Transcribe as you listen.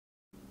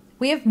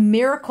We have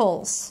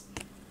miracles.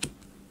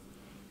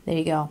 There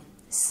you go.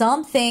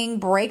 Something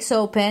breaks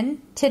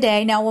open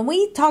today. Now, when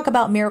we talk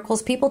about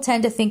miracles, people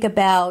tend to think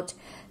about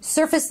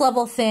surface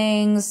level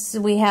things.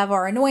 We have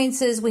our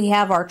annoyances, we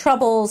have our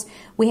troubles,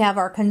 we have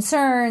our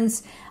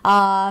concerns.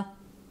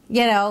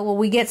 You know, will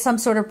we get some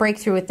sort of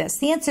breakthrough with this?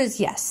 The answer is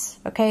yes.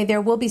 Okay,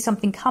 there will be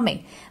something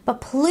coming.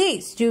 But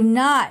please do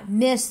not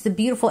miss the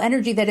beautiful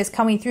energy that is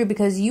coming through,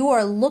 because you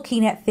are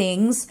looking at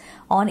things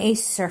on a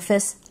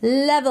surface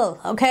level.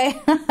 Okay,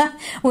 when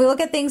we look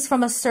at things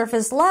from a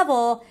surface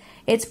level,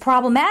 it's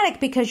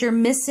problematic because you're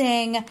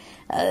missing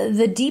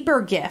the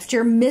deeper gift.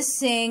 You're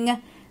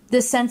missing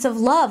the sense of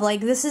love.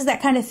 Like, this is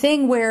that kind of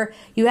thing where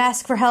you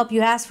ask for help,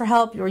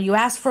 or you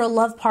ask for a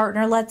love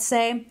partner, let's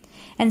say,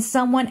 and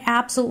someone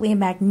absolutely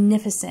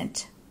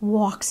magnificent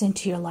walks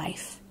into your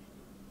life,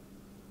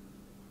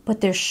 but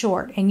they're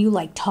short and you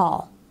like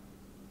tall.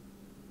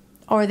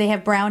 Or they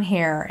have brown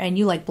hair and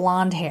you like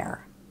blonde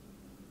hair.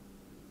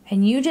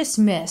 And you just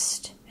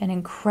missed an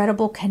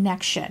incredible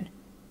connection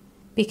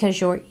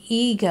because your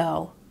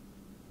ego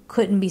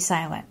couldn't be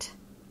silent.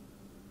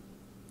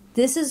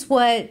 This is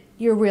what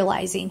you're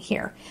realizing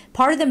here.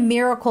 Part of the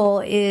miracle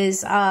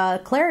is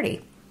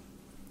clarity.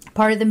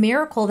 Part of the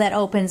miracle that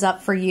opens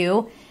up for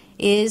you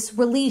is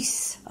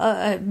release,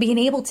 being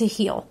able to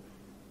heal,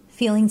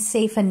 feeling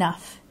safe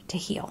enough to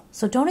heal.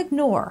 So don't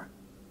ignore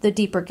the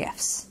deeper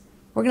gifts.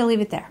 We're going to leave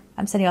it there.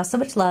 I'm sending you all so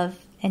much love,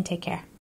 and take care.